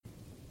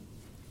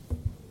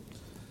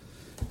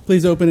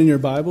Please open in your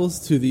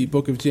Bibles to the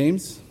book of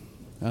James.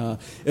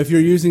 If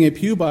you're using a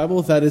Pew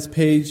Bible, that is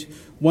page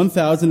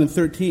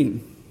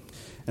 1013.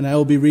 And I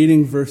will be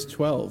reading verse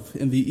 12.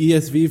 In the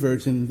ESV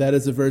version, that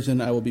is the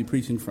version I will be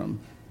preaching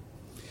from.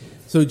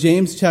 So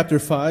James chapter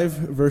 5,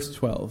 verse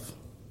 12.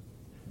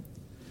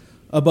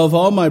 Above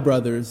all, my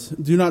brothers,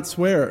 do not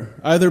swear,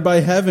 either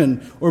by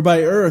heaven or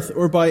by earth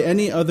or by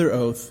any other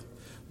oath,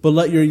 but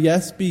let your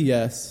yes be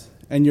yes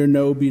and your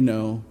no be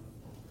no,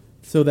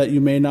 so that you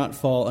may not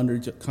fall under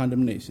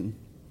condemnation.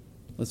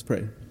 Let's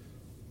pray.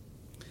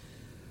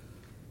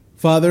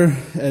 Father,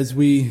 as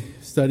we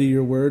study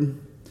your word,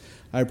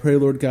 I pray,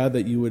 Lord God,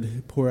 that you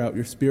would pour out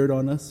your Spirit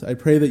on us. I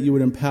pray that you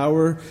would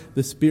empower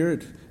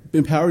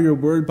your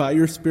word by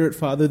your Spirit,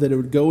 Father, that it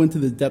would go into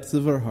the depths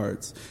of our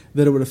hearts,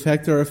 that it would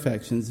affect our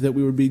affections, that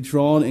we would be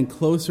drawn in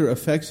closer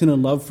affection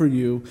and love for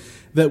you,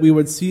 that we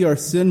would see our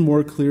sin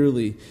more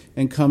clearly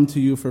and come to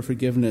you for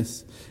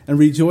forgiveness. And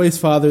rejoice,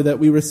 Father, that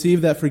we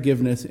receive that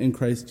forgiveness in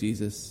Christ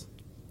Jesus.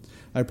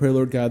 I pray,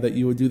 Lord God, that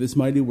you would do this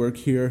mighty work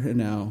here and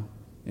now.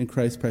 In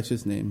Christ's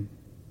precious name,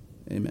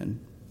 amen.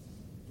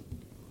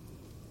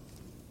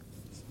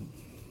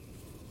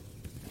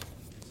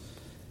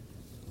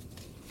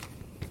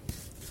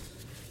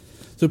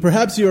 So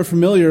perhaps you are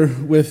familiar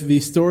with the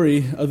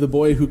story of the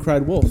boy who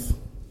cried wolf.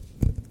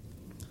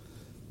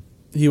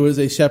 He was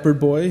a shepherd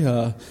boy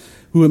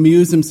who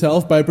amused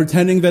himself by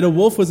pretending that a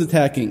wolf was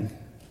attacking.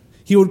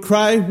 He would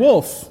cry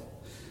wolf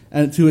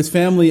and to his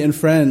family and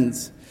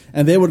friends,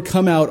 and they would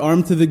come out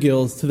armed to the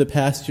gills to the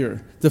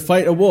pasture to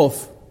fight a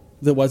wolf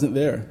that wasn't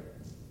there.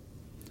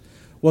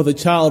 Well, the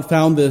child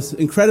found this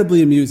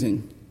incredibly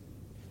amusing,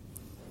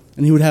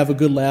 and he would have a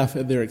good laugh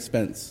at their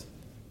expense.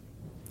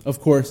 Of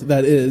course,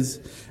 that is,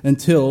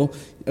 until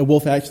a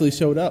wolf actually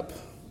showed up.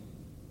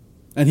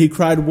 And he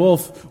cried,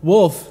 "Wolf,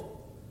 wolf!"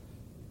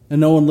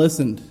 And no one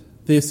listened.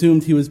 They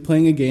assumed he was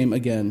playing a game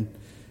again.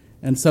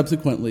 And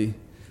subsequently,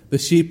 the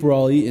sheep were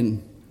all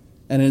eaten.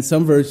 And in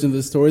some version of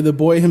the story, the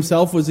boy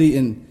himself was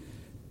eaten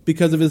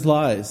because of his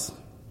lies.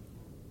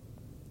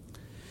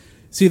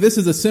 See, this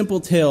is a simple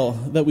tale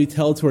that we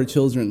tell to our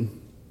children.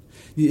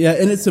 Yeah,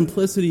 in its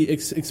simplicity,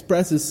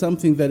 expresses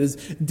something that is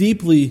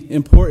deeply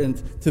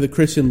important to the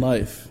Christian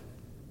life.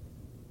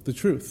 The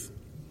truth.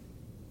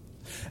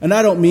 And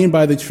I don't mean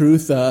by the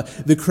truth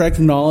the correct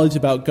knowledge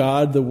about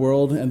God, the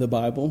world, and the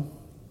Bible,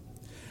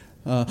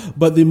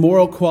 but the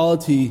moral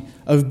quality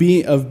of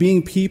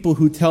being people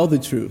who tell the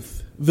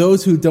truth.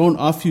 Those who don't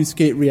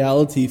obfuscate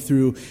reality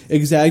through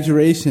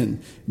exaggeration,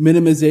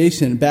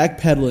 minimization,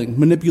 backpedaling,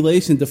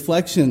 manipulation,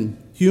 deflection,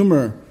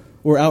 humor,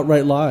 or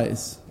outright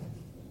lies.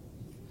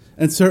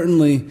 And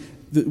certainly,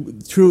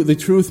 the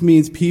truth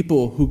means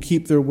people who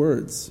keep their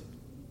words.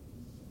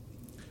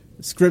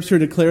 Scripture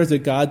declares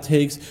that God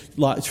takes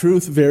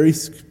truth very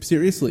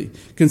seriously.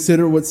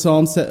 Consider what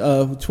Psalm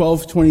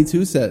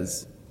 12:22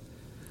 says.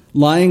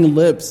 Lying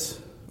lips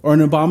are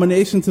an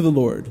abomination to the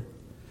Lord,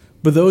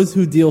 but those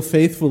who deal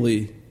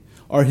faithfully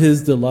are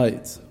his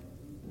delight.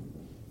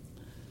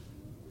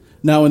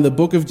 Now, in the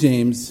book of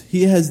James,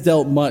 he has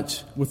dealt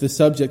much with the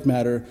subject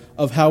matter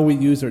of how we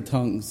use our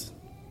tongues.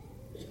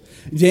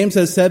 James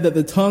has said that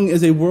the tongue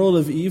is a world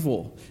of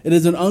evil. It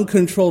is an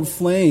uncontrolled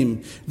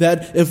flame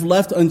that, if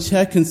left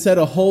unchecked, can set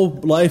a whole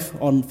life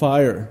on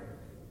fire.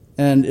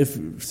 And if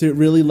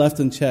really left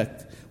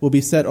unchecked, will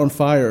be set on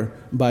fire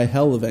by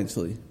hell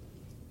eventually.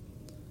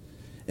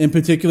 In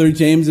particular,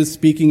 James is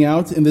speaking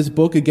out in this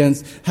book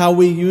against how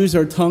we use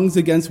our tongues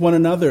against one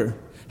another,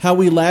 how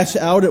we lash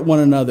out at one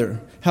another,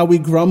 how we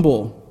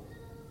grumble.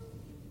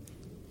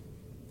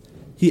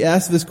 He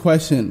asks this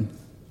question: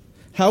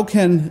 how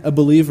can a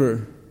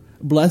believer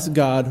bless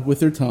God with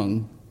their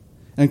tongue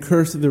and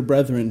curse their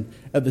brethren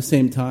at the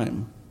same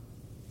time?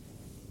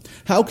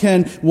 How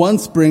can one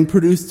spring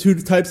produce two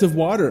types of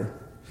water?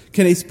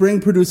 Can a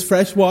spring produce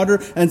fresh water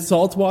and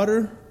salt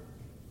water?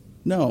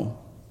 No.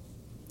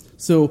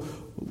 So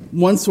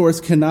one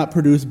source cannot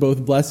produce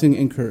both blessing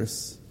and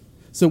curse.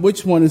 So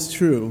which one is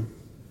true?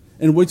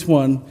 And which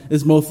one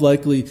is most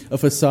likely a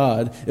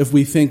facade if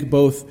we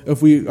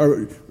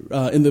are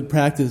in the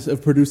practice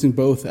of producing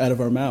both out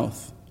of our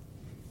mouth?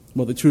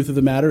 Well, the truth of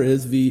the matter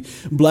is the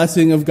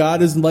blessing of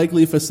God is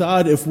likely a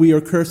facade if we are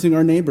cursing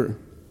our neighbor.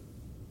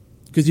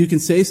 Because you can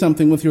say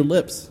something with your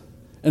lips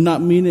and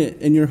not mean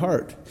it in your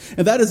heart.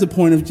 And that is the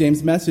point of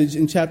James' message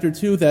in chapter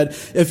 2, that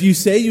if you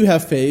say you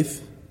have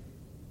faith,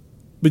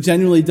 but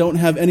genuinely don't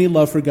have any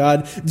love for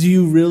God, do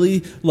you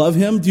really love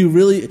him?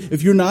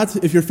 If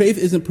your faith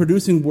isn't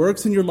producing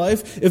works in your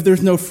life, if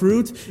there's no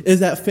fruit, is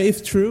that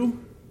faith true?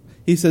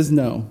 He says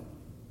no.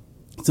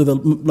 So the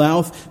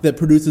mouth that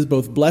produces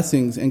both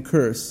blessings and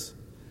curse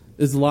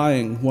is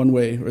lying one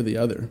way or the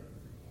other.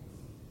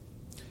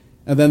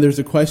 And then there's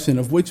a question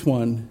of which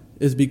one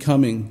is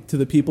becoming to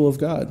the people of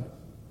God.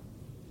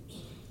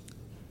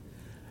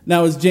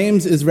 Now, as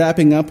James is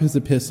wrapping up his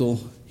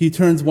epistle, he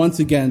turns once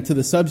again to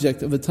the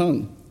subject of the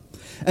tongue.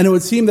 And it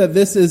would seem that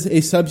this is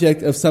a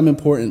subject of some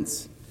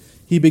importance.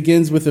 He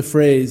begins with the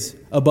phrase,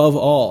 above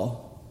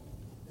all.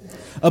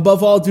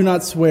 Above all, do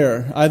not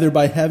swear, either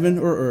by heaven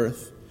or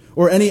earth,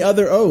 or any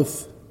other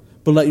oath,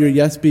 but let your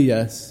yes be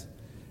yes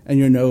and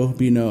your no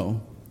be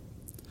no.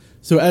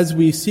 So as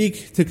we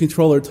seek to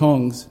control our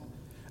tongues,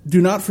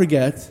 do not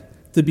forget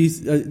to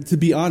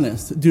be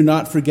honest. Do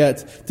not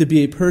forget to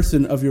be a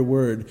person of your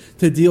word,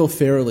 to deal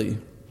fairly.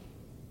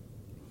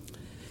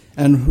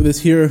 And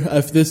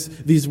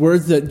these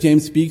words that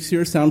James speaks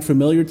here sound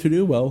familiar to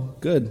you, well,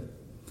 good.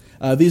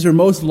 These are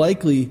most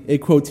likely a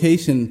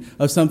quotation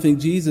of something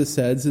Jesus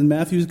says in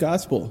Matthew's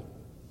gospel.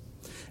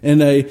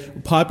 In a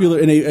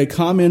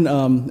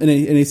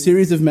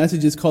series of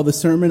messages called the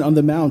Sermon on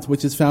the Mount,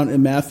 which is found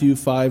in Matthew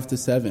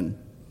 5-7.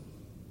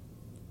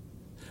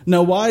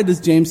 Now, why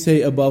does James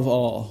say above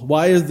all?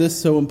 Why is this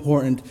so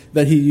important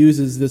that he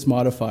uses this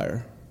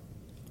modifier?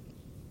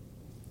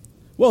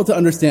 Well, to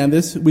understand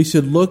this, we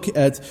should look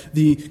at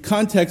the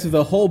context of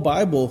the whole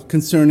Bible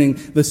concerning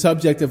the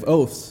subject of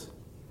oaths.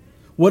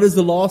 What does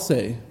the law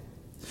say?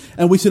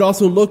 And we should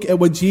also look at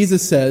what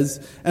Jesus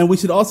says, and we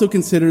should also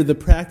consider the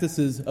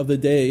practices of the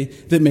day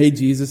that made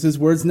Jesus'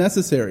 words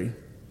necessary.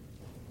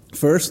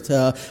 First,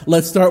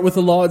 let's start with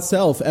the law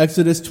itself,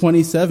 Exodus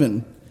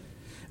 27.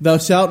 Thou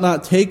shalt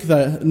not take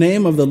the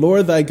name of the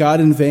Lord thy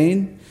God in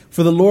vain,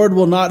 for the Lord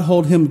will not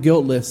hold him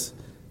guiltless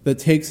that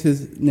takes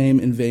his name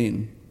in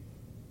vain.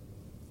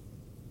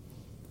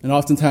 And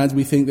oftentimes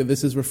we think that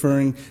this is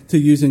referring to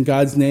using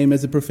God's name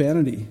as a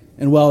profanity.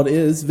 And while it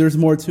is, there's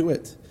more to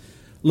it.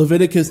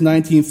 Leviticus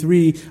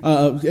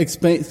 19:3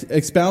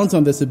 expounds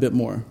on this a bit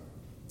more.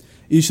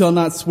 You shall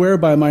not swear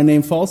by my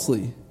name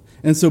falsely,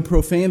 and so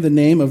profane the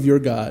name of your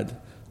God.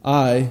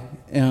 I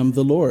am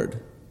the Lord.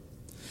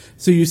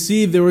 So you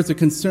see, there was a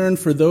concern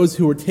for those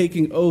who were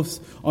taking oaths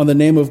on the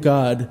name of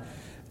God,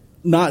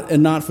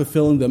 not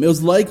fulfilling them. It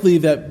was likely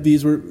that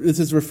this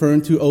is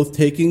referring to oath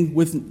taking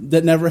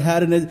that never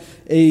had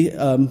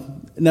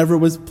never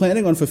was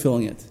planning on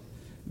fulfilling it.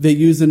 They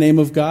used the name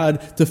of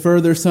God to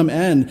further some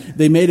end.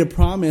 They made a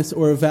promise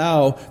or a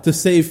vow to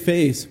save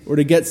face or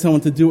to get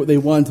someone to do what they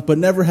want, but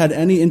never had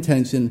any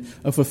intention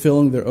of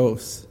fulfilling their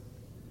oaths.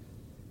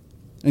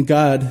 And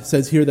God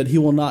says here that he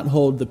will not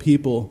hold the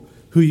people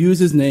who use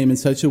his name in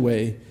such a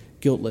way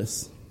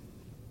guiltless.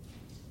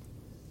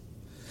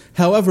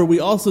 However, we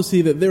also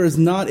see that there is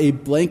not a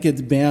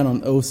blanket ban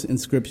on oaths in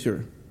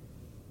Scripture.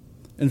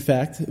 In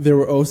fact, there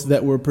were oaths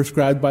that were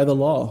prescribed by the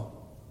law.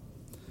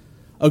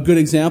 A good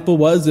example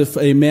was if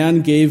a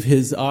man gave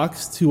his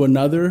ox to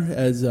another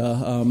as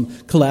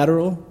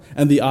collateral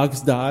and the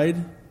ox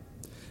died,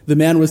 the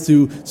man was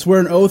to swear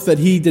an oath that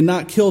he did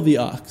not kill the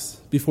ox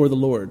before the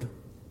Lord.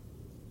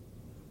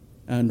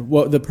 And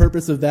what the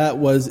purpose of that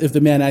was, if the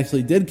man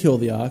actually did kill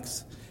the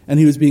ox and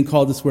he was being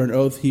called to swear an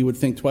oath, he would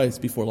think twice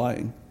before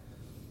lying.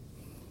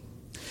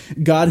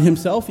 God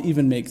himself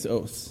even makes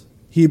oaths.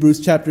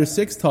 Hebrews chapter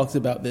 6 talks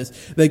about this,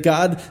 that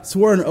God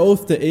swore an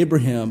oath to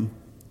Abraham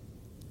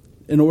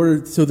in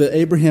order so that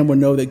Abraham would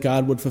know that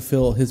God would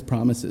fulfill his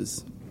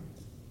promises.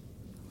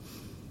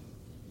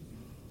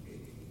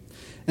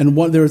 And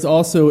there was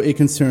also a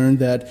concern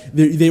that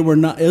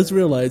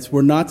Israelites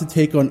were not to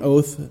take on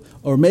oath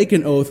or make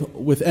an oath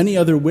with any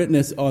other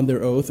witness on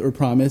their oath or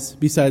promise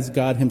besides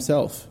God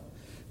himself.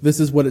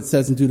 This is what it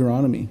says in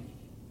Deuteronomy.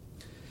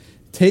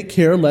 Take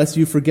care lest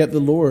you forget the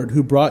Lord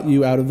who brought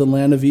you out of the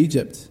land of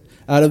Egypt,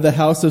 out of the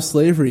house of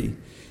slavery.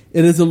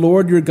 It is the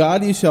Lord your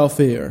God you shall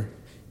fear.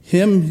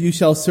 Him you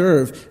shall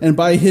serve, and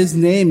by his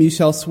name you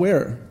shall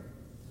swear.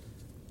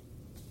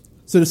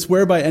 So to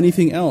swear by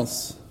anything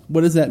else,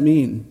 what does that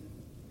mean?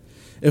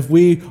 If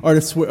we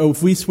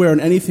swear on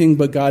anything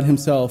but God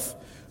himself,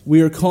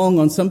 we are calling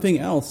on something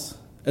else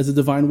as a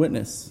divine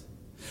witness.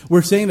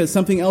 We're saying that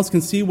something else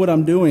can see what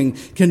I'm doing,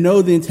 can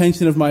know the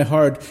intention of my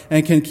heart,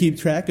 and can keep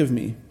track of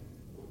me.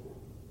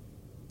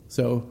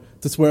 So,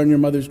 to swear on your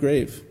mother's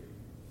grave,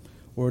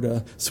 or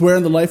to swear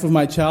on the life of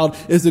my child,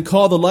 is to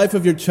call the life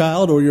of your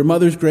child or your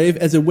mother's grave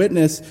as a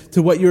witness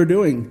to what you're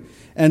doing.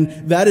 And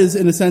that is,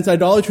 in a sense,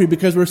 idolatry,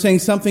 because we're saying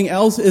something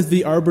else is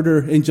the arbiter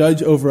and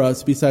judge over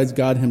us besides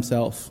God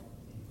himself.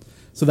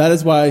 So that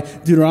is why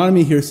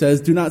Deuteronomy here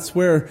says, do not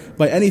swear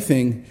by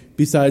anything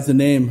besides the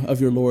name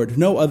of your Lord.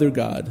 No other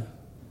God,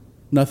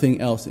 nothing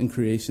else in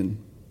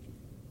creation.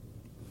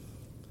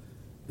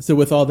 So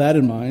with all that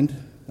in mind,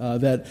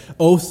 that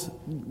oaths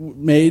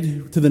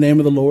made to the name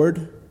of the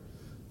Lord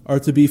are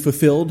to be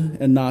fulfilled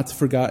and not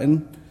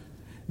forgotten,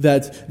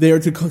 that they are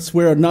to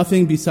swear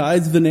nothing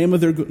besides the name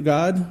of their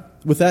God.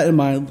 With that in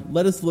mind,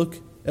 let us look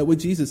at what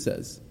Jesus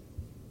says.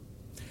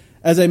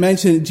 As I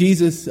mentioned,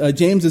 James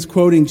is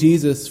quoting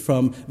Jesus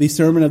from the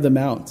Sermon on the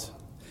Mount,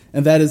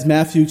 and that is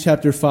Matthew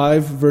chapter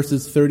 5,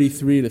 verses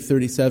 33 to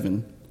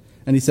 37.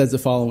 And he says the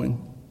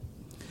following.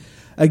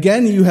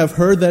 Again, you have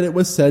heard that it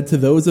was said to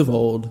those of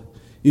old,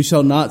 you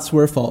shall not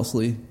swear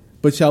falsely,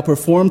 but shall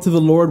perform to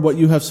the Lord what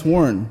you have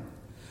sworn.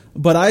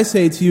 But I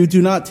say to you,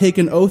 do not take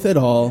an oath at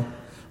all,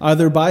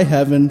 either by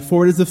heaven,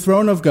 for it is the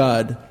throne of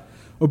God,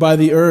 or by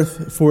the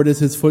earth, for it is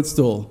his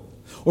footstool,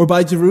 or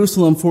by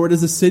Jerusalem, for it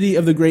is the city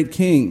of the great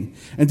king.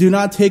 And do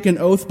not take an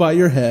oath by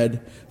your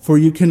head, for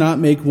you cannot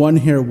make one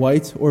hair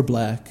white or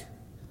black.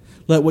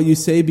 Let what you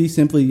say be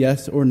simply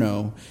yes or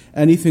no.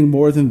 Anything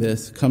more than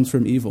this comes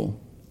from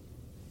evil.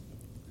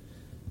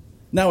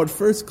 Now, at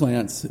first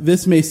glance,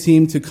 this may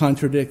seem to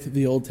contradict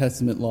the Old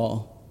Testament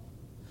law,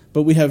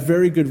 but we have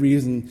very good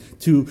reason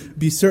to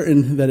be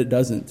certain that it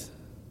doesn't.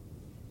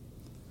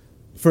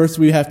 First,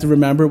 we have to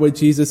remember what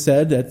Jesus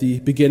said at the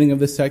beginning of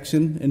this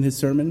section in his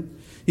sermon.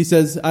 He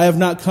says, I have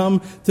not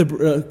come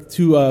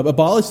to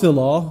abolish the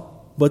law,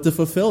 but to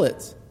fulfill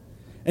it.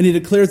 And he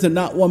declares that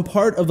not one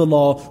part of the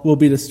law will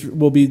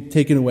be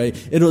taken away.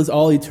 It is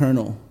all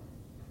eternal.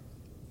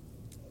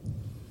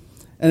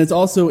 And it's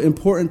also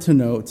important to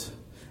note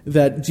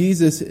that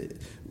Jesus,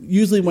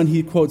 usually when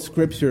he quotes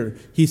Scripture,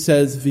 he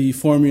says the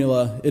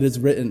formula, it is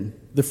written,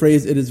 the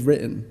phrase, it is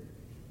written.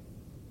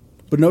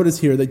 But notice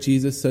here that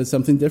Jesus says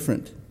something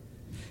different.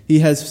 He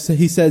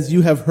says,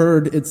 you have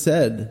heard it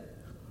said.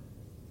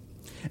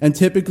 And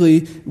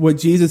typically what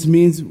Jesus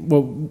means,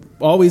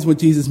 always what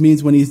Jesus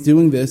means when he's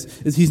doing this,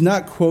 is he's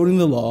not quoting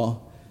the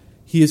law.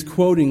 He is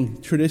quoting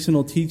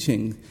traditional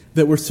teaching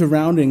that were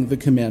surrounding the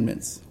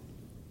commandments.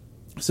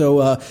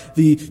 So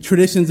the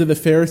traditions of the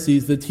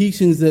Pharisees, the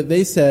teachings that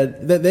they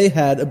said, that they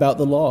had about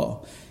the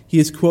law, he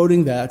is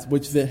quoting that,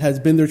 which has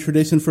been their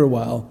tradition for a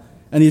while,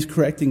 and he's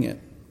correcting it.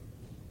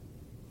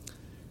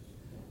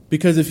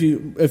 Because if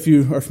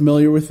you are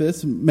familiar with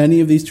this, many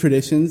of these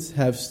traditions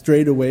have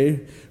strayed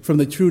away from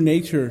the true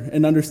nature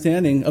and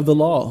understanding of the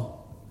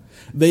law.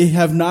 They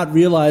have not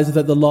realized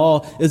that the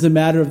law is a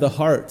matter of the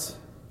heart,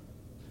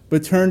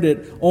 but turned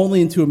it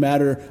only into a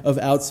matter of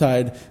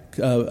outside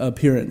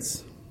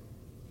appearance.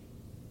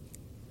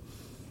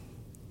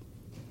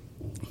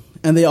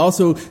 And they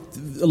also,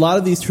 a lot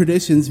of these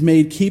traditions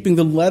made keeping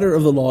the letter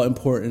of the law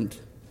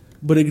important,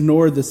 but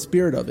ignored the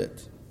spirit of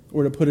it.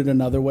 Or to put it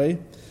another way,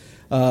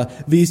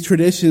 these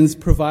traditions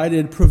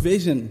provided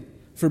provision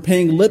for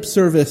paying lip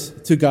service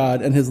to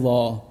God and his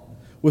law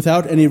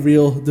without any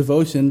real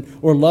devotion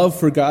or love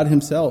for God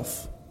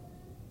himself.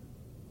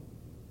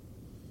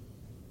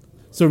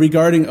 So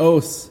regarding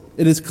oaths,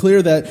 it is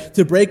clear that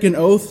to break an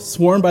oath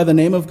sworn by the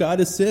name of God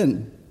is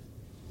sin.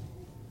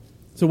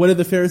 So what did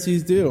the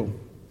Pharisees do?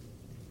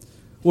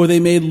 Well,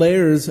 they made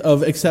layers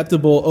of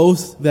acceptable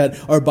oaths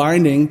that are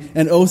binding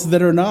and oaths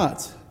that are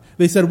not.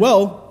 They said,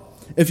 well,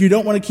 if you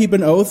don't want to keep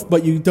an oath,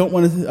 but you don't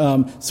want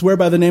to swear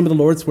by the name of the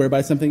Lord, swear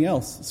by something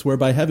else. Swear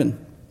by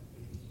heaven.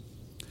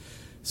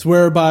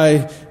 Swear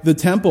by the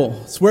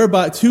temple. Swear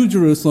to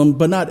Jerusalem,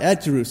 but not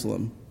at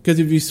Jerusalem. Because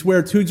if you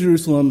swear to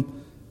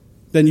Jerusalem,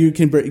 then you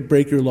can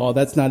break your law.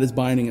 That's not as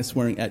binding as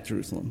swearing at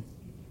Jerusalem.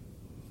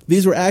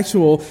 These were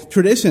actual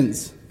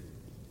traditions.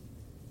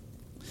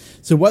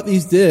 So what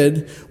these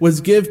did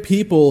was give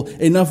people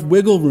enough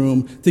wiggle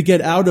room to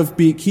get out of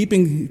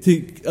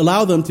to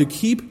allow them to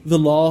keep the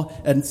law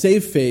and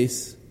save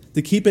face,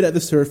 to keep it at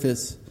the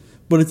surface,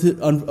 but to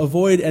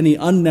avoid any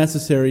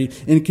unnecessary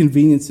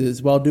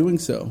inconveniences while doing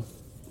so.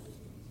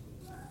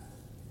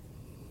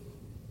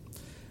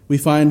 We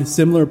find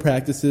similar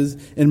practices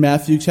in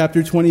Matthew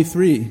chapter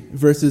 23,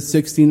 verses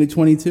 16 to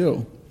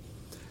 22.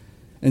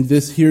 And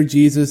this here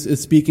Jesus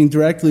is speaking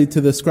directly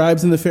to the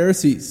scribes and the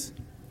Pharisees.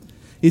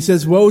 He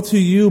says, woe to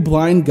you,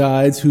 blind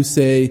guides, who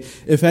say,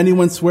 if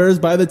anyone swears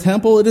by the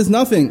temple, it is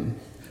nothing.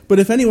 But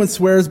if anyone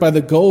swears by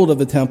the gold of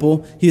the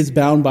temple, he is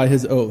bound by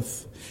his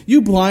oath. You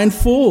blind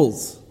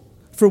fools!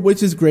 For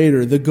which is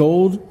greater, the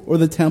gold or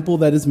the temple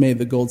that has made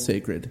the gold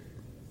sacred?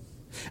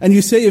 And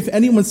you say, if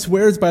anyone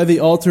swears by the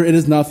altar, it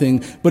is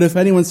nothing. But if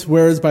anyone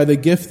swears by the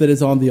gift that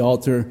is on the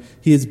altar,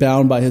 he is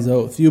bound by his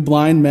oath. You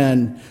blind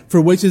men,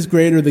 for which is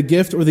greater, the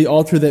gift or the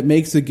altar that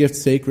makes the gift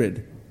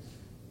sacred?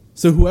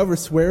 So whoever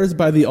swears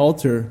by the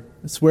altar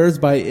swears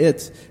by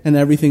it and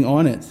everything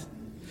on it.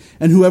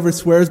 And whoever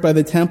swears by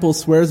the temple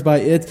swears by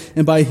it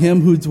and by him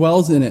who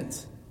dwells in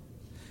it.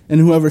 And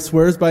whoever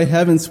swears by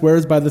heaven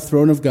swears by the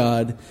throne of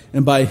God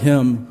and by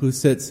him who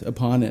sits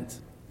upon it.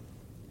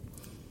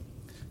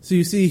 So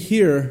you see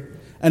here,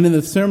 and in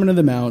the Sermon on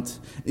the Mount,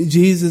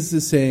 Jesus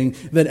is saying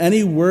that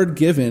any word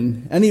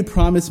given, any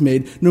promise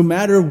made, no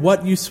matter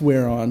what you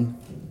swear on,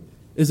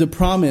 is a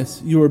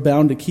promise you are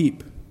bound to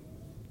keep.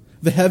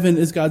 The heaven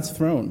is God's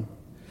throne.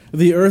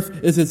 The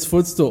earth is its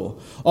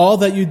footstool. All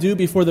that you do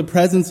before the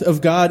presence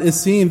of God is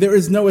seen. There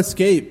is no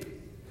escape.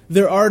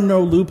 There are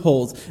no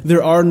loopholes.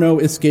 There are no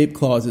escape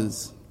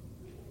clauses.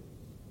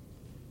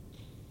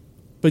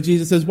 But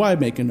Jesus says, why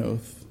make an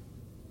oath?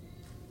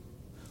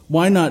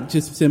 Why not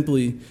just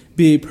simply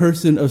be a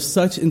person of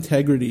such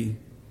integrity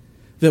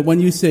that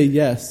when you say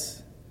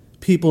yes,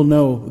 people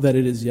know that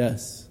it is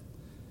yes.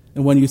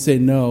 And when you say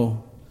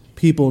no,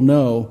 people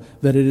know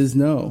that it is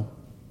no.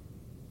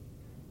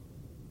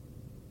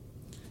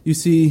 You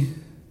see,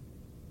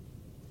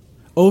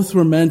 oaths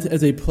were meant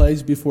as a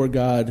pledge before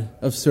God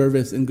of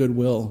service and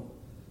goodwill.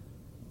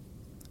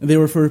 And they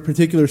were for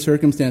particular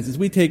circumstances.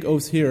 We take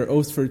oaths here,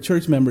 oaths for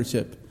church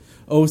membership,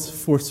 oaths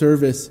for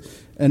service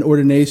and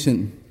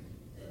ordination.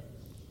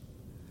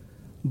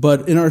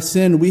 But in our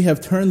sin, we have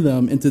turned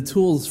them into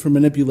tools for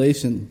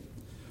manipulation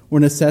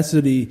or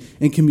necessity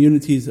in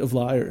communities of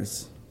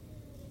liars.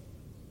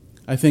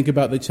 I think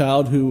about the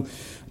child who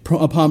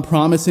upon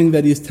promising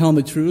that he's telling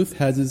the truth,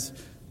 has his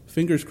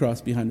fingers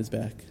crossed behind his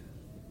back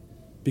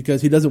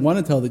because he doesn't want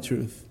to tell the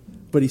truth,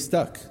 but he's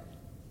stuck.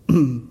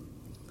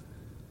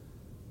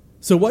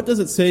 So what does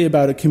it say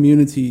about a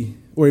community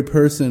or a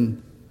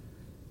person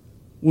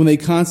when they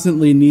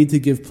constantly need to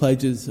give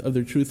pledges of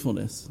their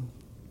truthfulness?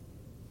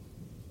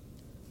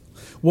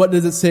 What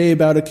does it say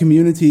about a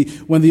community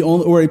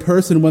or a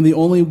person when the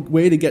only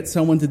way to get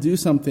someone to do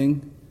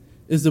something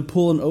is to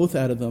pull an oath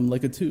out of them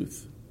like a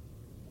tooth?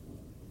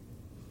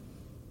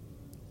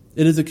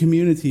 It is a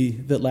community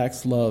that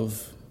lacks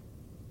love.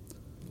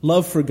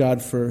 Love for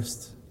God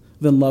first,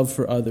 then love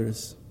for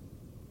others.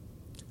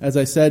 As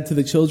I said to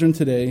the children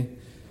today,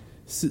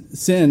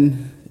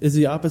 sin is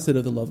the opposite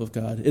of the love of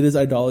God. It is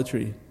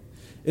idolatry.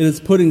 It is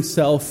putting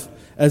self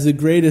as the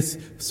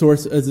greatest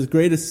source, as the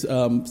greatest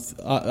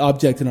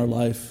object in our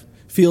life.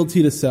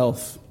 Fealty to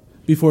self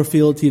before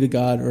fealty to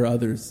God or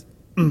others.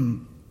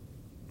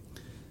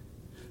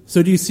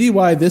 So do you see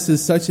why this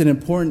is such an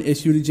important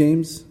issue to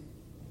James?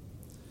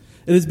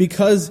 It is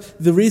because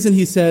the reason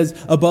he says,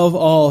 above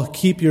all,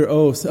 keep your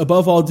oaths.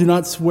 Above all, do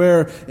not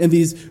swear in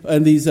these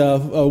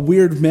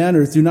weird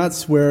manners. Do not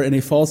swear in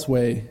a false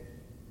way.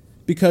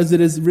 Because it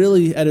is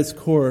really, at its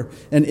core,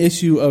 an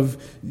issue of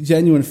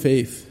genuine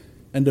faith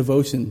and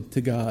devotion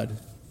to God.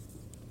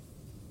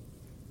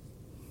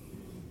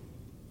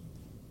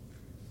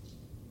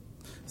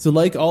 So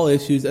like all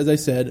issues, as I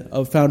said,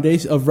 of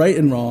foundation of right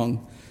and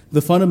wrong,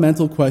 the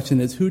fundamental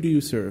question is, who do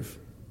you serve?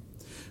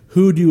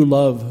 Who do you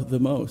love the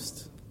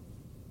most?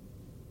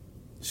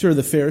 Sure,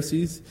 the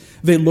Pharisees,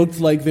 they looked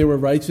like they were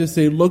righteous.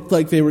 They looked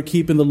like they were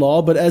keeping the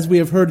law. But as we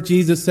have heard,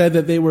 Jesus said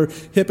that they were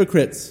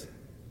hypocrites.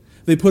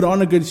 They put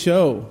on a good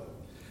show.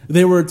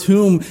 They were a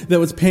tomb that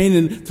was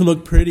painted to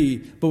look pretty,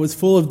 but was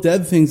full of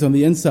dead things on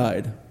the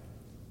inside.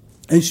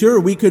 And sure,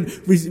 we could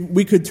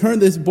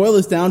boil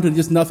this down to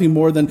just nothing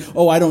more than,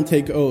 I don't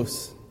take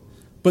oaths.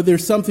 But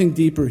there's something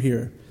deeper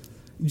here.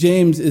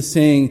 James is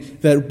saying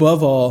that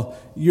above all,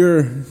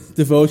 your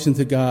devotion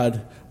to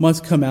God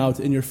must come out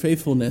in your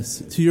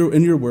faithfulness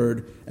in your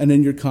word and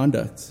in your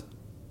conduct.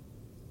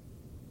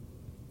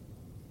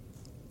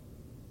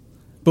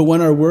 But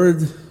when our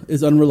word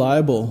is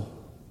unreliable,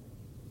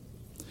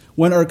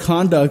 when our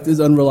conduct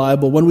is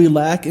unreliable, when we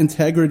lack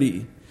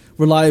integrity,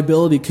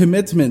 reliability,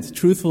 commitment,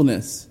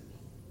 truthfulness,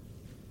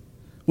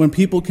 when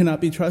people cannot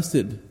be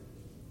trusted,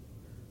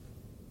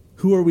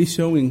 who are we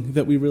showing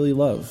that we really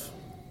love?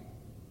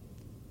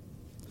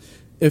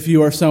 If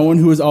you are someone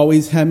who is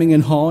always hemming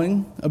and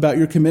hawing about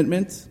your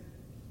commitment,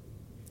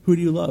 who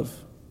do you love?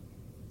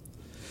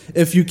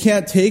 If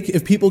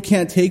people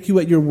can't take you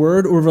at your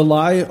word or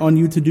rely on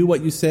you to do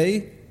what you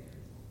say,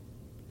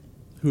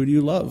 who do you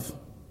love?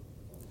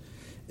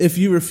 If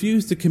you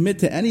refuse to commit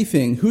to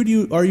anything,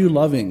 are you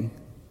loving?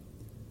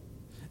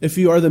 If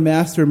you are the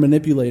master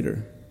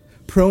manipulator,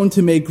 prone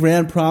to make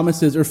grand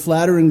promises or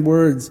flattering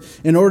words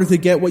in order to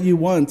get what you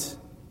want,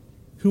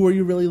 who are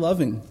you really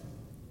loving?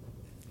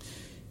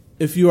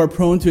 If you are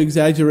prone to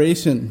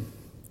exaggeration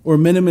or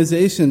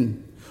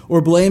minimization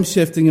or blame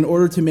shifting in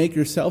order to make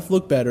yourself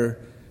look better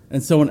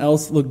and someone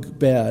else look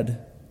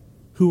bad,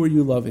 who are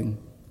you loving?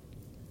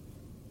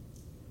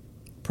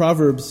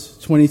 Proverbs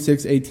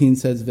 26:18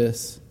 says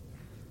this: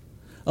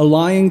 a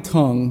lying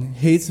tongue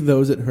hates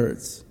those it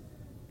hurts,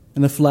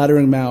 and a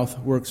flattering mouth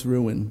works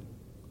ruin.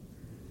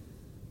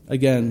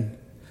 Again,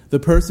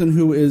 the person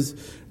who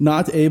is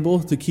not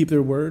able to keep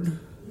their word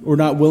or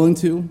not willing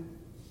to,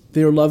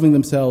 they are loving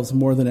themselves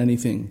more than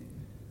anything.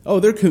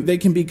 They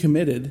can be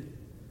committed,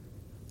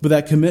 but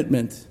that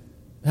commitment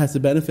has to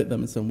benefit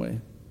them in some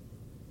way.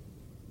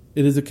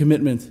 It is a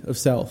commitment of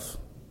self.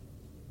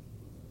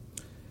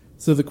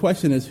 So the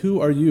question is,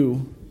 who are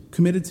you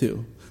committed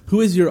to?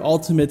 Who is your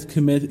ultimate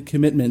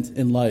commitment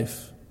in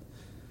life?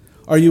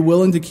 Are you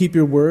willing to keep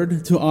your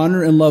word, to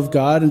honor and love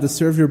God, and to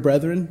serve your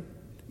brethren,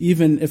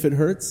 even if it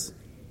hurts?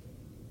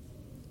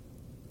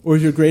 Or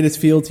is your greatest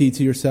fealty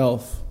to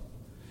yourself?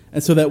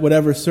 And so that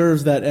whatever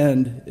serves that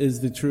end is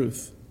the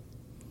truth.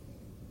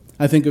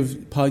 I think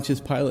of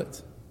Pontius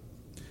Pilate.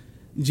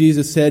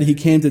 Jesus said he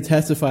came to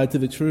testify to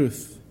the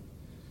truth.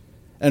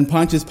 And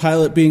Pontius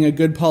Pilate, being a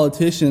good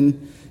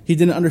politician, he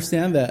didn't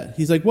understand that.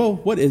 He's like, well,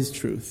 what is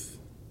truth?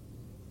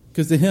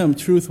 Because to him,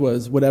 truth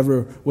was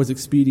whatever was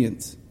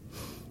expedient.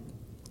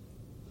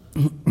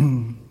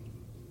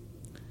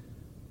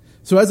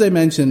 So as I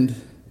mentioned,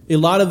 a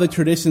lot of the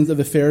traditions of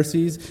the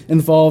Pharisees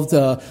involved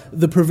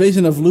the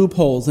provision of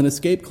loopholes and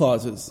escape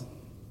clauses,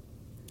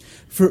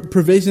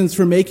 provisions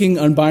for making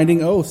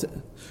unbinding oaths,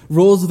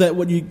 rules that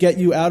would get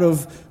you out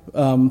of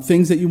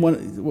things that you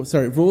want.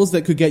 Rules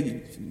that could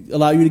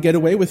allow you to get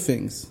away with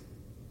things.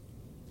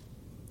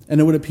 And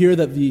it would appear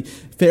that the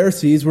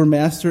Pharisees were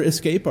master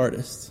escape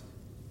artists.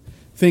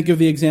 Think of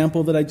the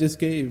example that I just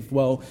gave.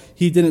 Well,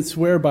 he didn't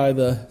swear by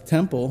the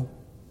temple.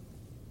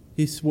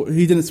 He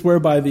didn't swear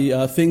by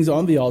the things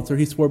on the altar.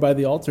 He swore by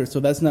the altar, so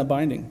that's not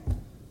binding.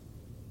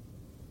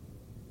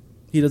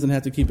 He doesn't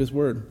have to keep his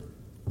word.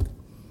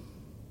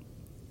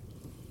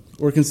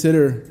 Or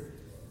consider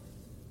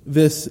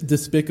this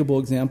despicable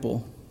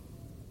example.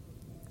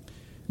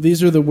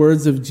 These are the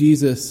words of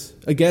Jesus,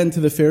 again to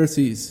the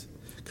Pharisees,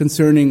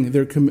 concerning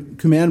their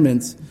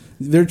commandments,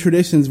 their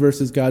traditions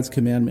versus God's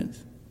commandment.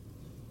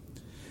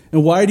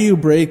 And why do you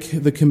break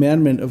the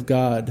commandment of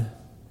God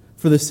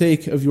for the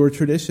sake of your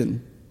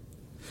tradition?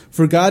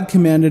 For God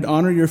commanded,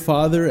 honor your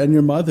father and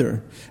your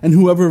mother, and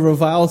whoever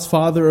reviles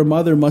father or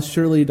mother must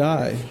surely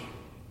die.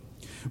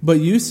 But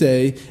you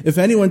say, if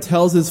anyone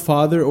tells his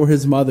father or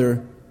his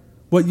mother,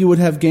 what you would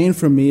have gained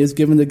from me is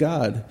given to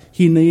God,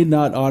 he need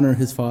not honor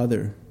his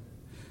father.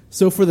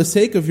 So for the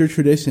sake of your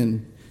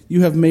tradition,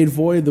 you have made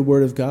void the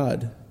word of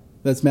God.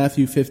 That's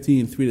Matthew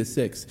 15,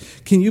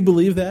 3-6. Can you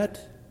believe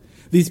that?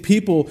 These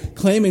people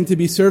claiming to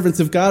be servants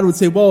of God would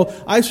say, well,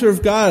 I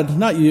serve God,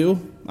 not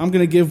you. I'm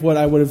going to give what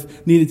I would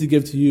have needed to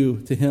give to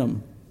you, to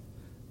him.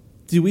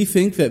 Do we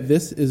think that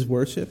this is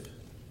worship?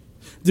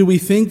 Do we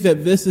think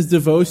that this is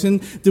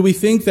devotion? Do we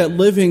think that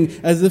living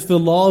as if the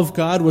law of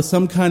God was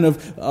some kind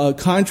of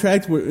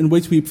contract in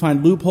which we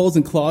find loopholes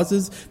and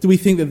clauses? Do we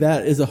think that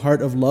that is a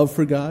heart of love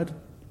for God?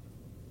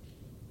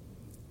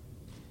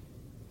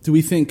 Do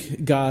we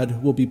think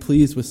God will be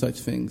pleased with such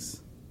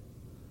things?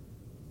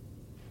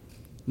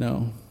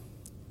 No.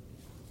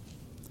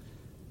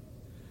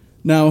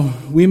 Now,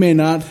 we may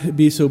not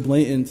be so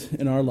blatant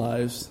in our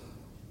lives,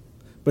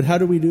 but how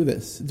do we do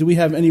this? Do we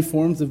have any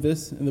forms of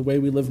this in the way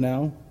we live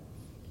now?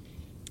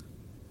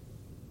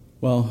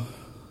 Well,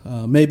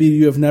 maybe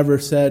you have never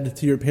said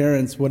to your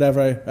parents,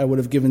 whatever I would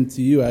have given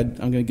to you, I'm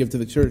going to give to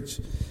the church.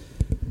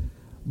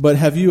 But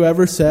have you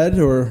ever said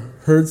or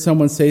heard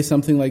someone say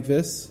something like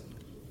this?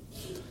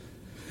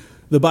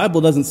 The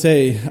Bible doesn't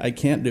say, I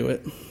can't do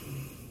it.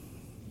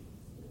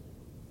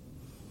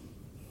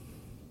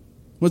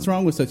 What's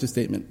wrong with such a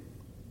statement?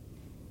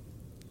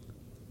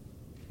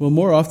 Well,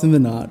 more often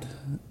than not,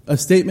 a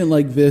statement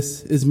like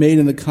this is made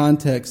in the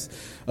context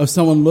of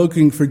someone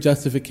looking for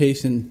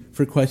justification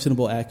for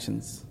questionable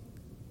actions.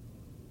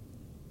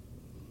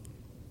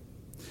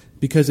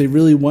 Because they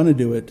really want to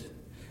do it,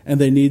 and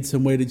they need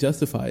some way to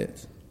justify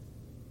it.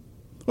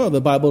 Well,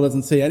 the Bible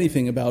doesn't say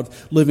anything about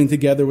living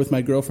together with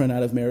my girlfriend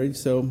out of marriage,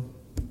 so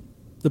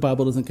the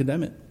Bible doesn't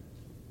condemn it.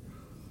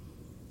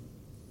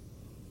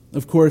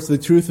 Of course, the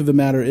truth of the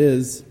matter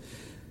is,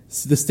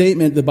 the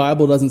statement, the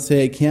Bible doesn't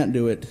say I can't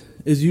do it,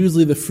 is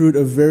usually the fruit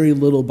of very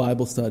little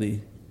Bible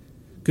study.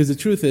 Because the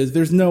truth is,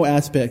 there's no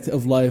aspect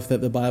of life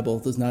that the Bible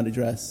does not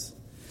address.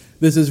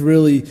 This is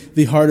really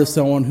the heart of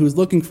someone who's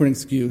looking for an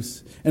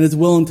excuse and is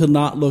willing to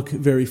not look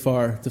very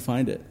far to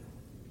find it.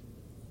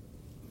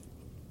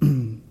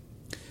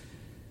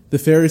 The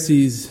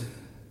Pharisees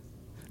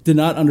did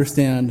not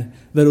understand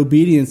that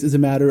obedience is a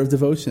matter of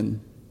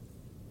devotion.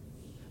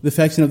 The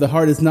affection of the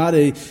heart is not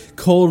a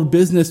cold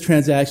business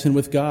transaction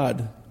with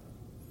God.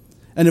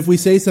 And if we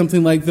say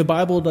something like, the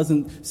Bible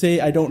doesn't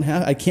say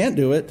I can't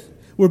do it,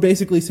 we're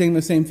basically saying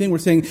the same thing. We're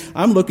saying,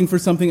 I'm looking for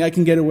something I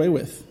can get away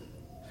with.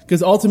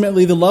 Because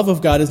ultimately, the love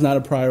of God is not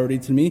a priority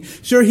to me.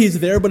 Sure, he's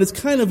there, but it's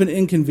kind of an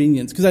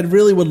inconvenience, because I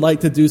really would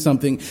like to do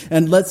something.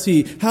 And let's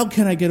see, how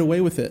can I get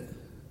away with it?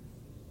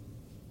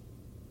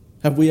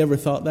 Have we ever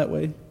thought that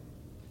way?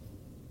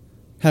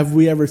 Have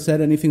we ever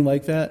said anything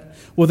like that?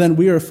 Well, then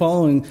we are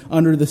following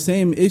under the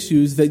same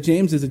issues that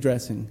James is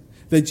addressing,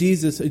 that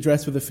Jesus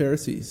addressed with the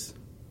Pharisees.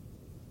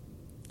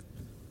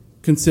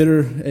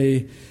 Consider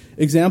an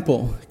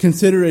example.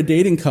 Consider a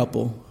dating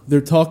couple.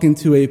 They're talking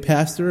to a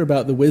pastor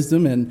about the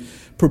wisdom and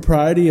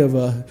propriety of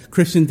a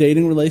Christian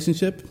dating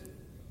relationship,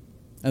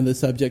 and the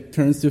subject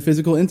turns to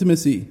physical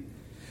intimacy.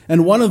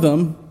 And one of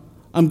them,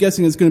 I'm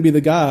guessing it's going to be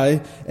the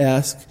guy,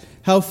 asks,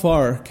 how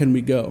far can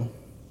we go?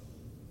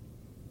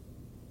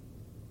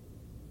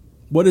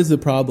 What is the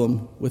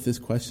problem with this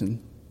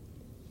question?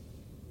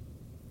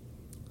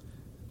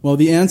 Well,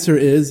 the answer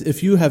is,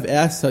 if you have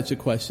asked such a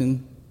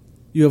question,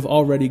 you have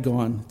already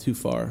gone too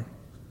far.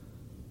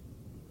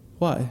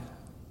 Why?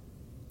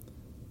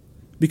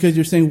 Because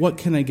you're saying, what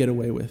can I get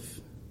away with?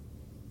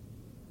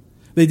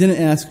 They didn't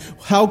ask,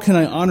 how can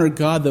I honor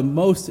God the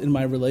most in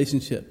my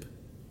relationship?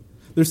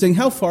 They're saying,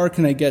 how far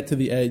can I get to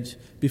the edge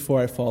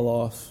before I fall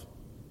off?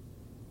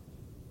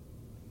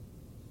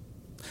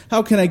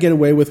 How can I get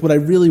away with what I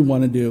really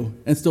want to do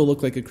and still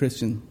look like a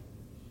Christian?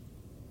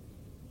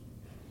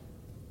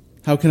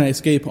 How can I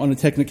escape on a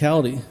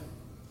technicality?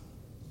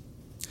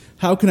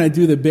 How can I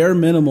do the bare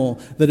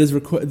minimal that is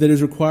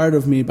required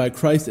of me by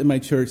Christ and my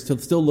church to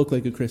still look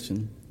like a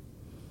Christian?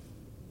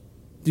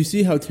 Do you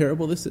see how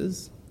terrible this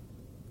is?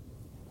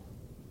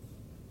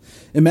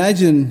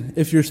 Imagine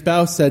if your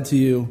spouse said to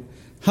you,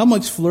 how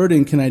much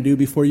flirting can I do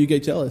before you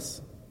get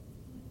jealous?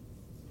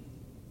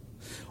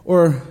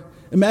 Or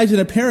imagine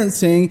a parent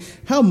saying,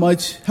 how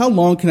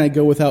long can I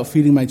go without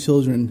feeding my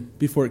children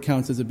before it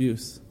counts as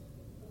abuse?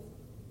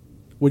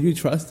 Would you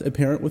trust a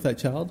parent with that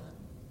child?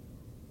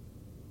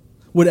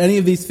 Would any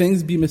of these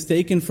things be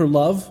mistaken for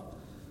love?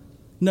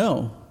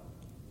 No.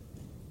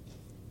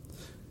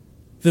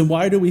 Then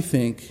why do we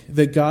think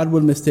that God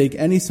would mistake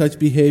any such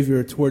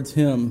behavior towards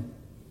him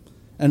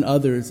and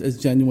others as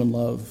genuine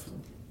love?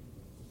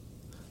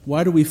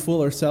 Why do we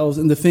fool ourselves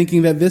into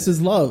thinking that this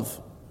is love?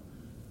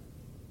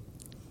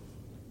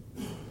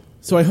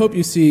 So I hope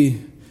you see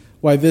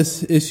why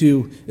this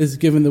issue is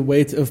given the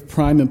weight of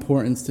prime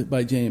importance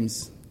by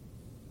James.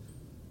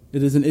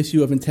 It is an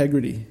issue of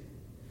integrity.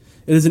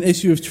 It is an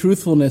issue of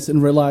truthfulness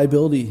and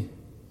reliability.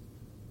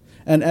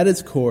 And at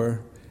its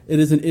core, it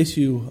is an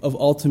issue of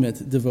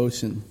ultimate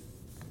devotion.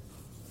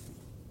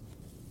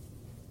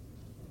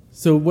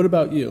 So what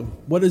about you?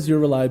 What is your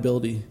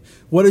reliability?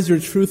 What does your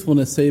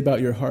truthfulness say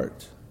about your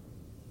heart?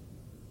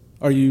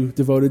 Are you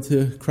devoted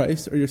to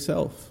Christ or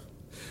yourself?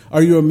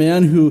 Are you a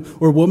man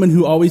or woman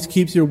who always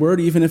keeps your word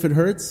even if it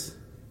hurts?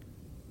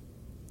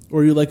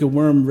 Or are you like a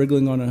worm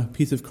wriggling on a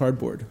piece of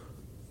cardboard?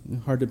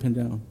 Hard to pin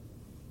down.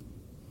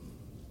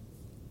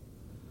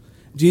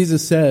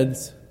 Jesus said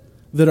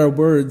that our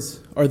words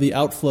are the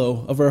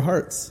outflow of our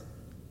hearts.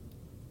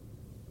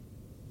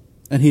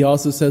 And he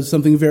also says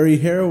something very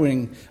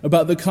harrowing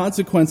about the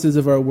consequences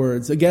of our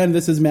words. Again,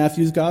 this is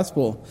Matthew's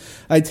gospel.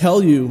 I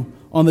tell you,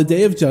 on the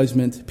day of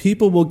judgment,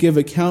 people will give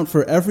account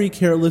for every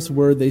careless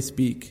word they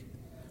speak.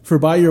 For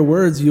by your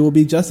words you will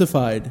be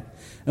justified,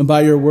 and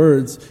by your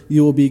words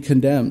you will be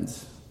condemned.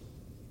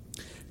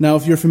 Now,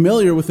 if you're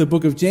familiar with the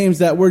book of James,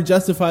 that word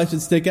justify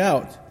should stick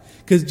out.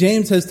 Because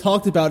James has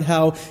talked about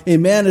how a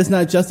man is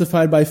not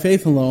justified by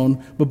faith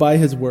alone, but by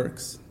his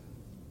works.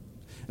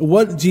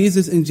 What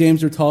Jesus and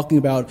James are talking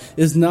about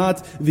is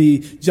not the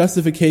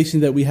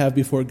justification that we have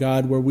before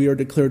God where we are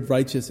declared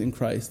righteous in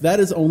Christ. That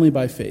is only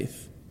by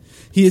faith.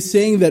 He is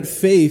saying that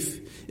faith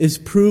is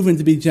proven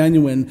to be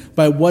genuine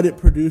by what it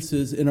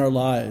produces in our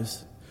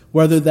lives,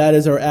 whether that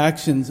is our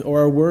actions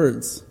or our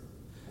words.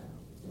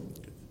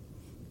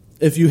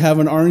 If you have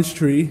an orange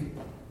tree,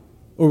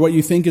 or what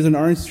you think is an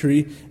orange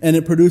tree, and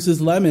it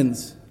produces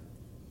lemons,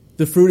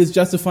 the fruit is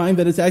justifying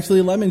that it's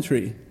actually a lemon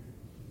tree.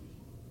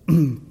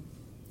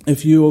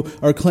 If you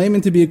are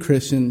claiming to be a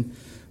Christian,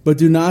 but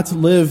do not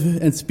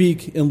live and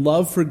speak in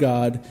love for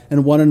God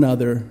and one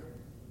another,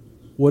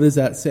 what is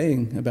that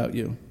saying about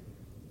you?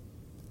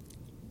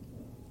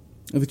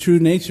 The true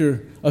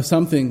nature of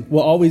something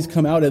will always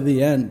come out at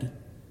the end.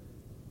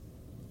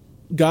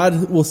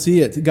 God will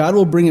see it. God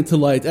will bring it to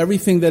light.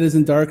 Everything that is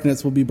in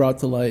darkness will be brought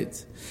to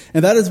light.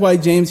 And that is why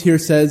James here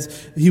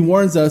says, he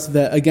warns us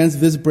that against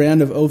this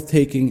brand of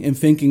oath-taking and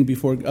thinking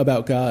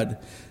about God.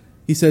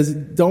 He says,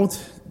 don't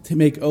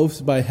make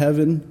oaths by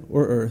heaven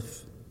or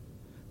earth,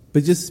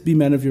 but just be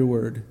men of your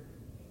word,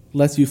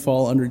 lest you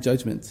fall under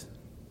judgment.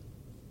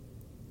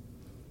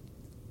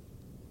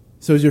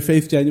 So is your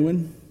faith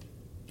genuine?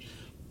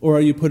 Or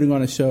are you putting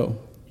on a show?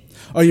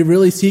 Are you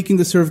really seeking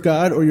to serve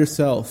God or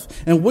yourself?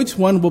 And which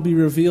one will be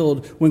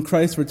revealed when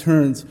Christ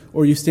returns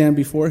or you stand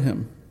before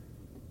him?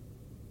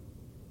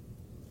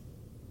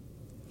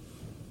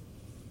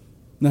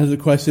 That is a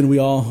question we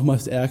all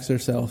must ask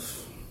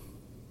ourselves.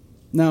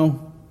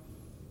 Now,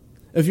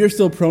 if you're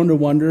still prone to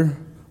wonder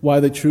why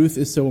the truth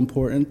is so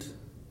important,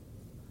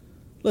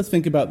 let's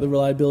think about the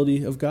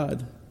reliability of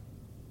God.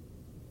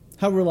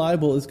 How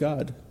reliable is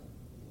God?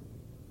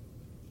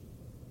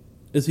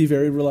 Is he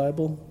very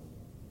reliable?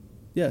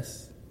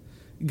 Yes.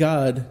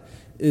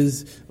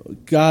 His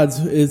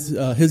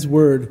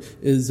word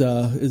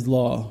is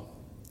law.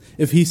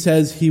 If he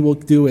says he will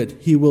do it,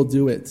 he will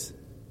do it.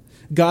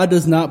 God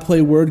does not play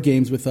word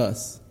games with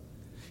us.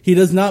 He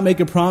does not make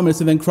a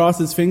promise and then cross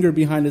his finger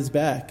behind his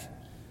back.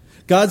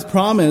 God's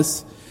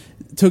promise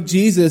took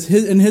Jesus,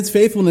 in his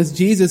faithfulness,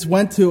 Jesus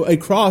went to a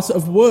cross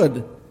of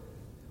wood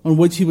on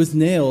which he was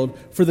nailed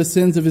for the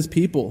sins of his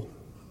people.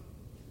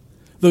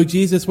 Though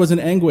Jesus was in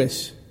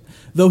anguish,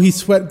 though he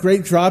sweat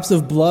great drops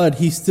of blood,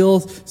 he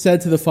still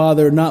said to the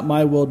Father, not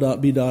my will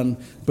be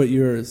done, but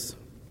yours.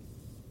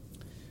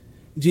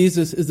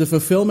 Jesus is the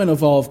fulfillment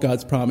of all of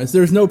God's promise.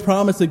 There is no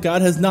promise that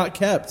God has not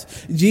kept.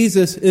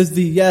 Jesus is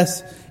the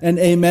yes and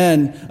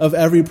amen of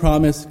every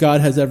promise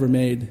God has ever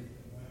made.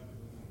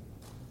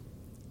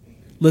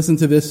 Listen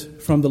to this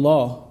from the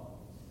law.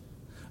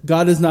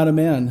 God is not a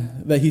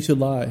man that he should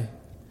lie,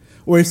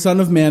 or a son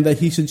of man that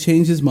he should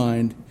change his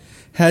mind.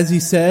 Has he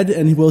said,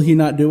 and will he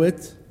not do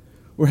it?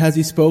 Or has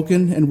he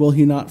spoken, and will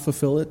he not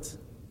fulfill it?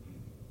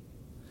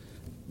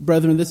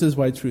 Brethren, this is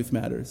why truth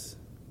matters.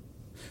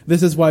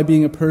 This is why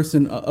being a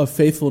person of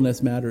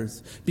faithfulness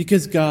matters.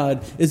 Because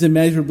God is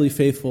immeasurably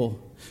faithful.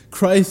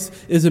 Christ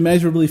is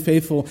immeasurably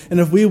faithful. And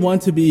if we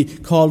want to be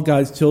called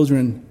God's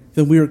children,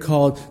 then we are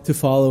called to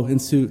follow in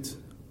suit.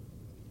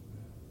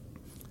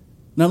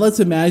 Now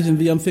let's imagine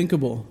the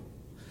unthinkable.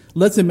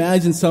 Let's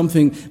imagine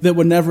something that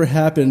would never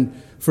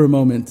happen for a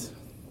moment.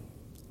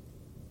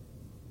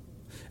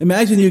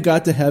 Imagine you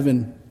got to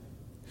heaven,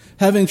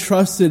 having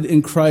trusted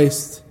in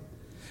Christ,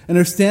 and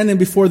are standing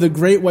before the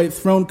great white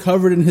throne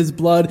covered in his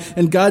blood,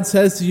 and God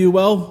says to you,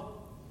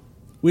 well,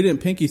 we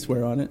didn't pinky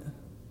swear on it.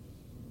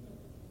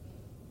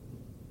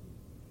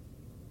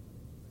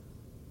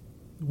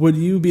 Would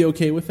you be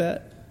okay with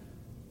that?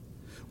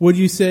 Would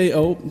you say,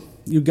 oh,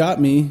 you got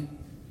me,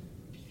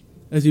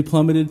 as you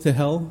plummeted to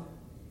hell?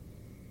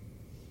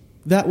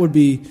 That would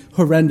be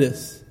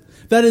horrendous.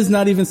 That is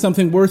not even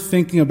something worth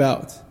thinking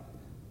about.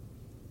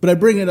 But I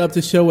bring it up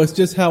to show us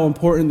just how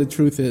important the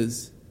truth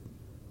is.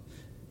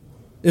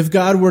 If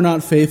God were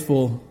not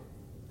faithful,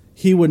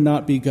 he would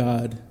not be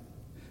God.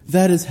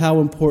 That is how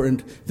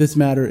important this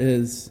matter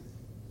is.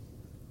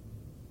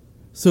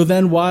 So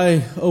then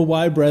why, oh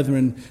why,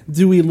 brethren,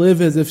 do we live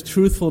as if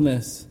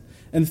truthfulness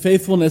and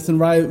faithfulness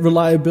and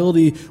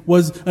reliability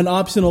was an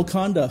optional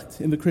conduct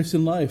in the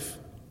Christian life?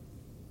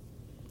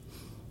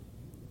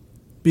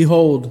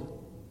 Behold,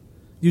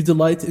 you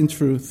delight in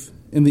truth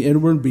in the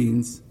inward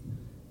beings,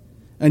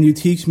 and you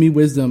teach me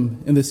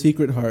wisdom in the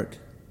secret heart.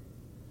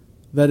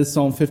 That is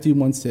Psalm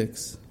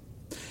 51:6.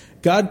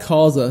 God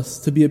calls us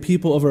to be a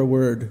people of our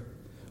word.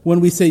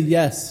 When we say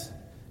yes,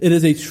 it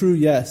is a true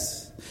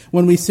yes.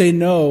 When we say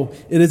no,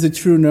 it is a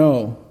true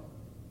no.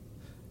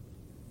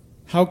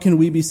 How can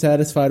we be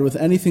satisfied with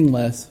anything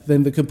less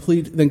than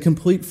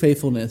complete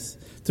faithfulness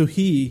to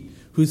He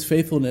whose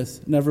faithfulness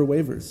never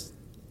wavers?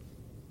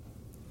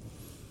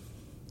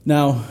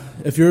 Now,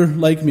 if you're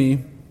like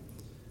me,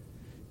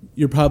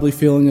 you're probably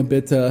feeling a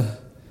bit of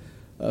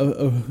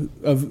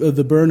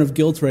the burn of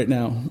guilt right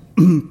now.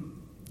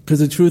 Because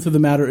the truth of the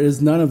matter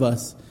is none of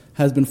us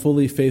has been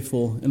fully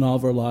faithful in all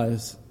of our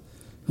lives.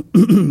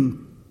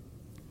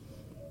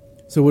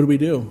 So what do we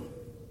do?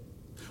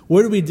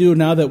 What do we do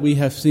now that we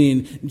have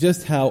seen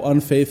just how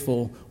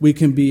unfaithful we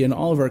can be in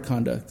all of our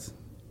conduct?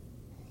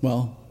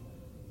 Well,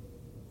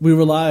 we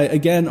rely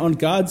again on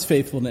God's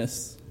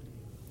faithfulness.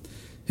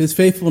 His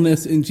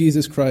faithfulness in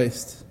Jesus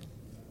Christ.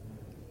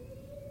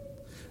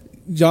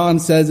 John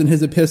says in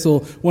his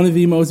epistle, one of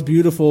the most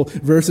beautiful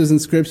verses in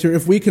Scripture,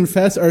 if we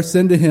confess our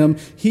sin to Him,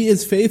 He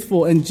is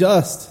faithful and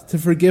just to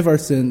forgive our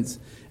sins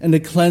and to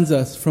cleanse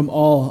us from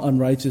all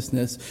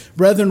unrighteousness.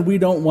 Brethren, we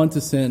don't want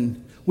to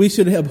sin. We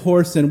should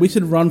abhor sin. We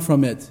should run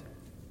from it.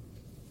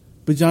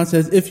 But John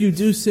says, if you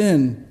do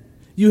sin,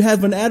 you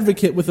have an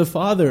advocate with the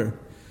Father,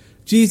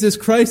 Jesus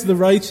Christ the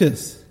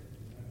righteous.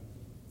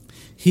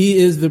 He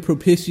is the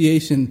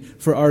propitiation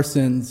for our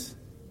sins.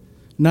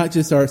 Not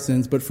just our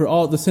sins, but for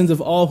all the sins of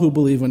all who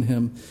believe in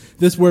Him.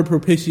 This word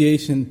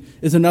propitiation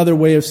is another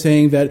way of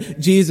saying that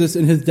Jesus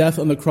in His death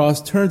on the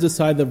cross turns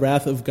aside the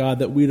wrath of God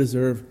that we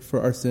deserve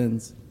for our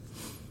sins.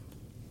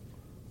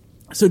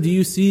 So do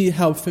you see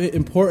how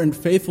important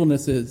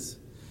faithfulness is?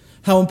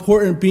 How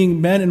important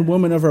being men and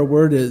women of our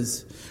word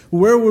is?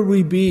 Where would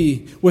we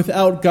be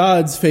without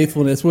God's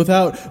faithfulness?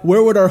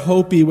 Where would our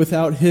hope be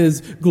without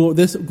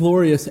this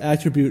glorious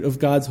attribute of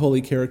God's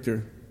holy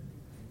character?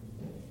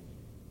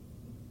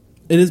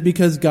 It is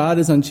because God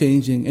is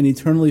unchanging and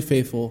eternally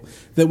faithful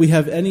that we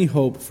have any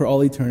hope for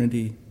all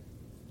eternity.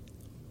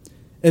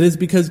 It is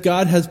because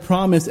God has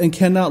promised and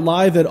cannot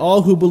lie that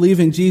all who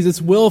believe in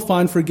Jesus will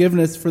find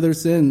forgiveness for their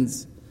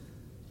sins.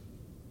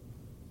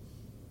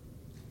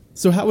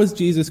 So how is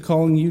Jesus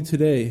calling you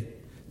today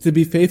to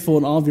be faithful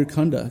in all of your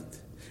conduct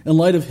in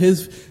light of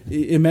His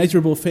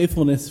immeasurable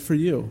faithfulness for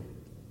you?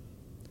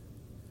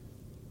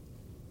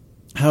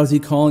 How is He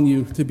calling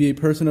you to be a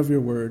person of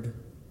your word?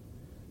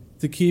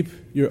 To keep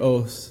your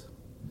oaths,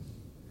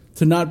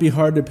 to not be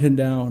hard to pin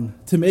down,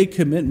 to make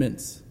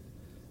commitments,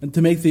 and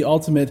to make the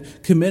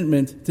ultimate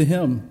commitment to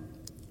Him.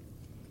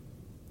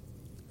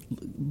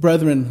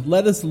 Brethren,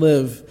 let us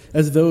live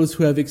as those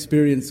who have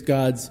experienced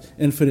God's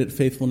infinite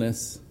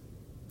faithfulness.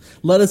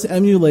 Let us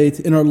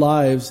emulate in our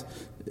lives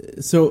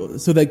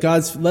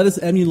let us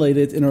emulate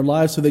it in our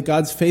lives so that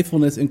God's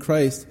faithfulness in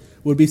Christ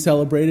would be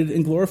celebrated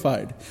and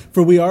glorified.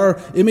 For we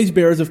are image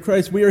bearers of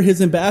Christ. We are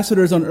His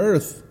ambassadors on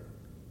earth.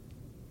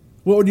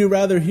 What would you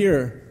rather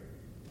hear?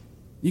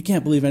 You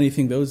can't believe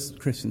anything those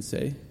Christians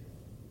say.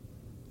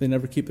 They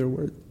never keep their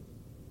word.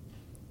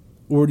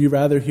 Or would you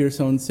rather hear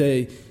someone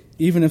say,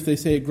 even if they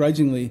say it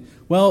grudgingly,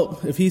 well,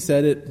 if he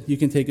said it, you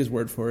can take his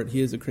word for it.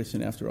 He is a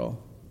Christian after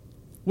all.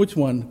 Which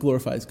one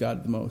glorifies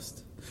God the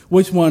most?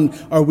 Which one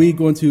are we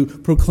going to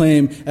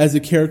proclaim as the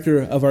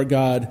character of our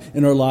God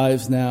in our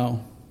lives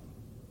now?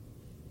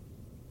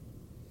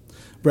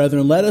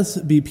 Brethren, let us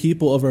be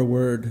people of our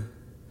word,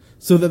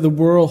 so that the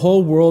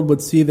whole world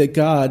would see that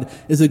God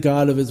is a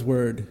God of His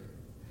word,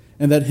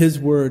 and that His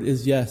word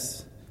is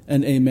yes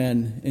and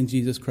amen in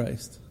Jesus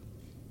Christ.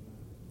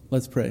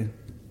 Let's pray.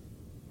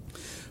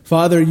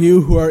 Father,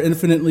 You who are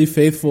infinitely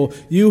faithful,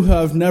 You who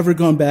have never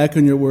gone back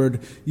on Your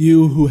word,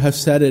 You who have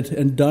said it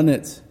and done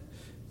it,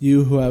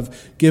 You who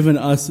have given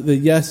us the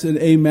yes and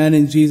amen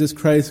in Jesus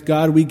Christ,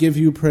 God, we give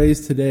You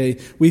praise today.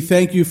 We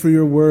thank You for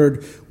Your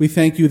word. We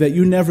thank You that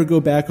You never go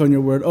back on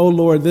Your word. Oh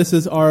Lord, this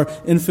is our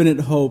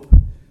infinite hope,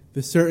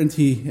 the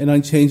certainty and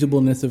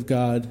unchangeableness of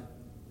God.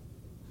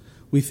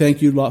 We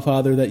thank You,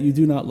 Father, that You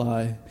do not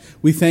lie.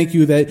 We thank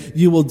You that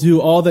You will do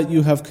all that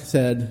You have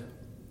said,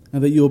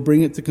 and that You will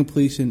bring it to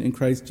completion in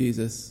Christ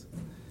Jesus.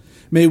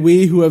 May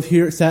we who have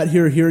sat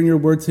here hearing Your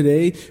word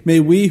today, may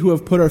we who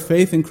have put our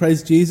faith in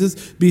Christ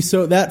Jesus be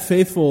so that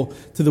faithful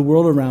to the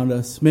world around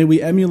us. May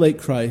we emulate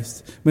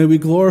Christ. May we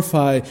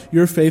glorify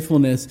Your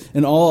faithfulness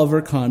in all of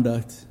our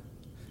conduct.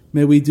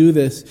 May we do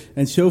this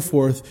and show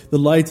forth the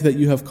light that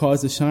You have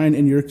caused to shine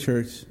in Your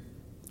church.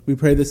 We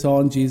pray this all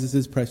in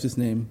Jesus' precious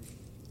name.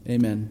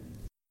 Amen.